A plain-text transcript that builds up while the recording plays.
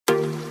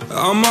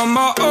I'm on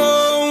my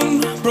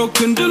own,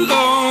 broken and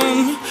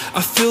alone.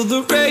 I feel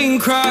the rain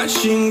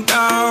crashing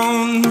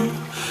down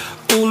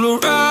all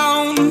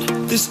around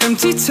this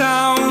empty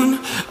town.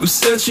 I'm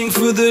searching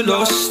for the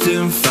lost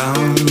and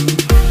found,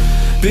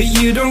 but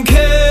you don't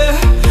care,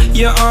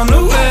 you're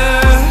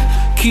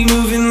unaware. Keep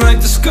moving like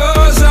the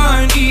scars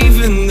aren't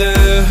even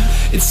there.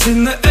 It's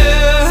in the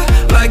air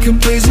like a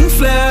blazing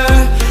flare.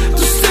 Don't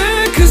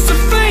stare cause the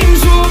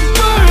flames will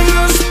burn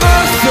us.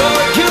 I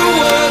thought you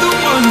were the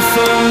one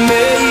for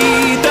me,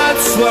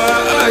 that's why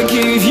I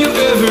gave you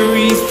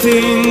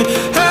everything.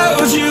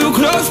 Held you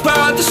close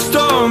by the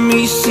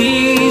stormy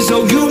seas.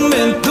 Oh, you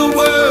meant the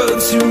world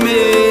to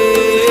me.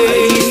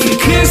 I used to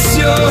kiss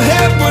your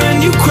head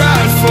when you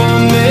cried for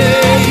me,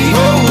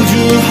 hold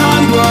your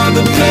hand while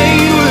the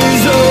pain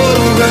was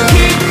over,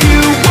 keep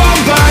you warm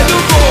by the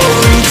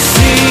roaring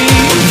sea.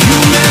 Oh, you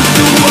meant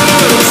the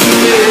world to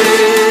me.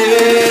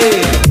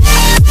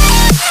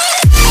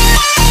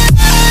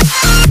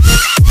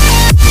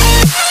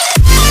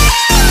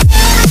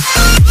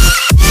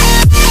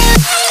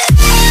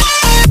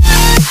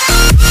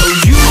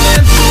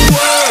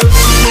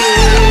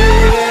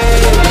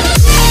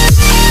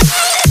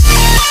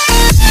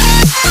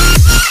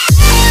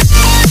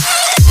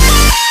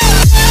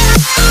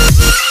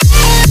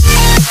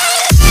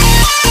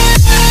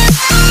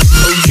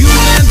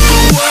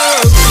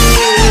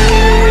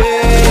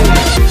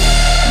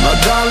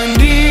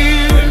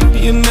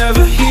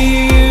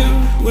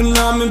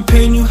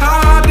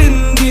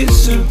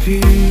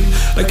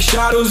 Like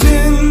shadows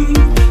in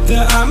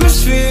the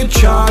atmosphere,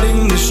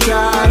 charting the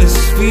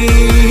stratosphere.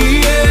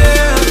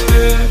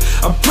 Yeah.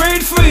 I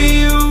prayed for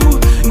you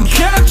and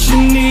kept you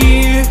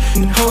near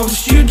in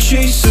hopes you'd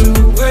chase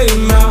away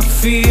my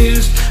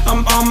fears.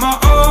 I'm on my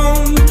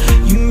own,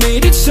 you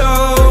made it so,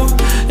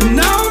 and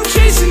now I'm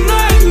chasing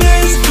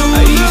nightmares.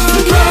 I used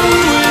to run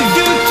with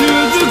you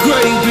through the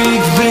great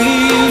big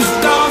leaves,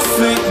 laugh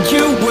at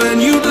you when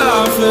you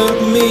laugh at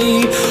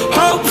me.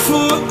 Hope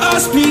for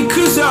us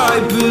because I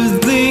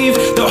believe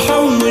the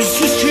home was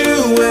just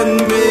you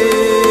and me.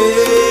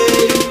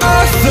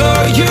 I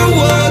thought you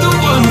were the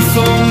one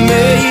for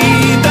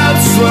me,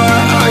 that's why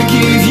I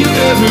gave you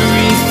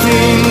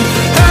everything.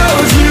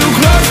 Held you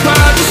close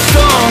by the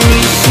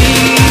stormy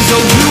seas.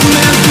 Oh, you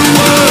meant the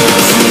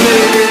world to me.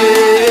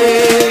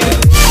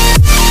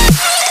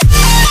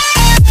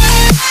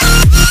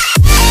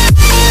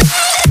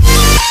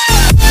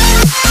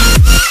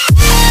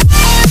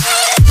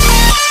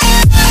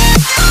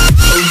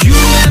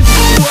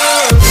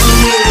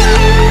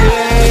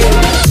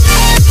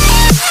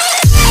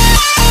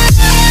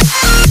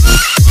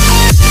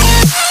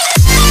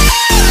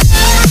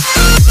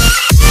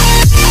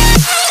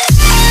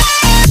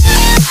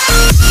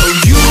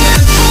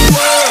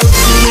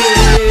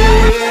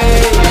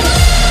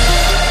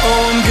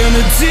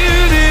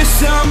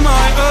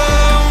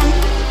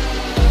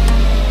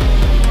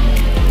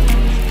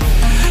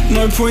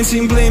 No point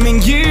in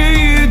blaming you,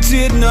 you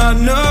did not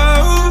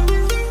know.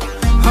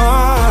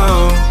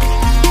 Oh,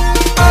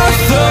 I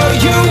thought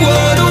you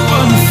were the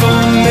one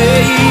for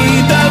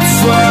me, that's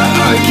why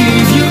I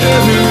gave you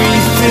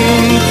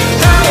everything.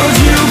 Held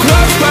you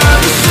close by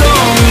the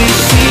stormy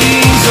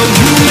seas. Oh,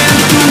 you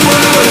meant the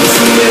world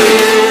to me.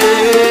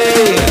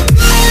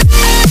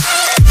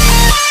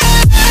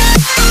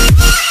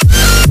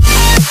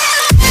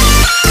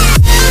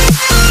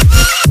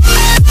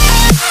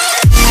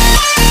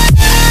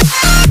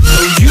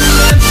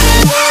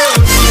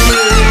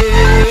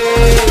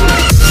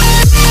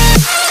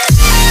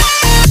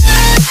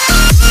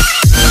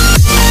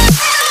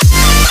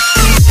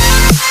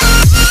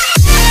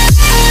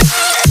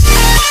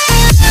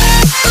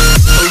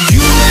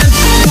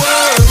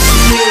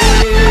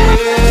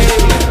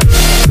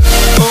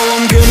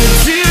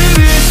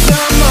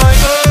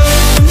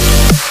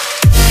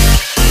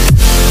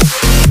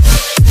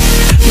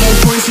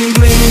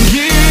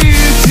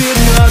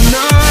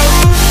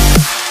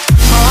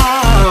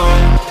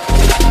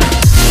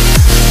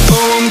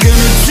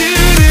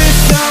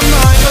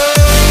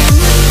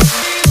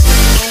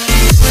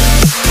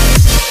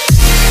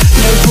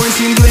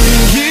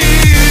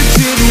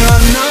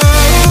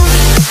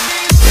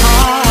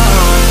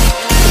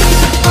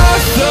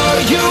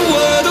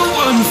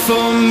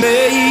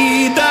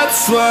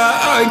 That's why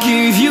I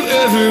gave you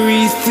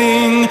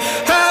everything.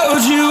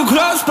 Held you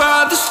close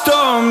by the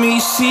stormy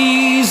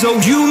seas. Oh,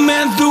 you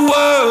meant the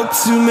world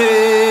to me.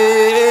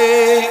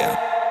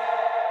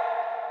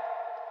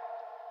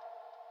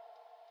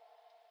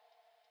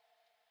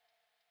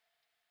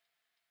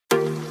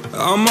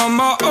 I'm on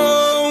my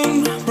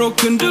own,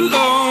 broken and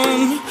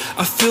alone.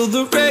 I feel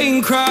the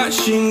rain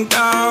crashing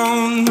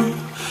down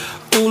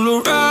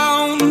all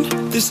around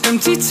this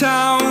empty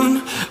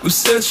town. I'm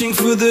searching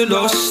for the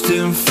lost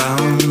and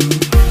found,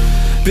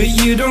 but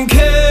you don't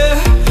care,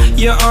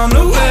 you're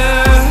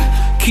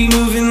unaware. Keep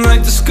moving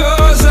like the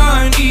scars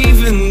aren't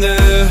even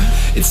there.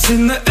 It's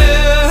in the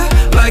air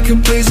like a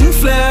blazing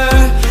flare.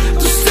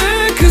 Don't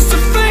stare cause the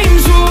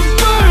flames will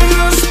burn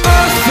us.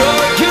 I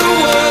thought you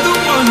were the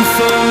one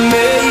for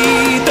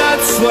me,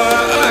 that's why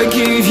I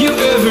gave you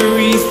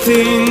everything.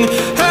 everything.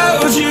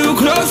 Held you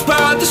close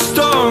by the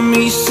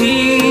stormy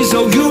seas.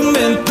 Oh, you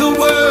meant the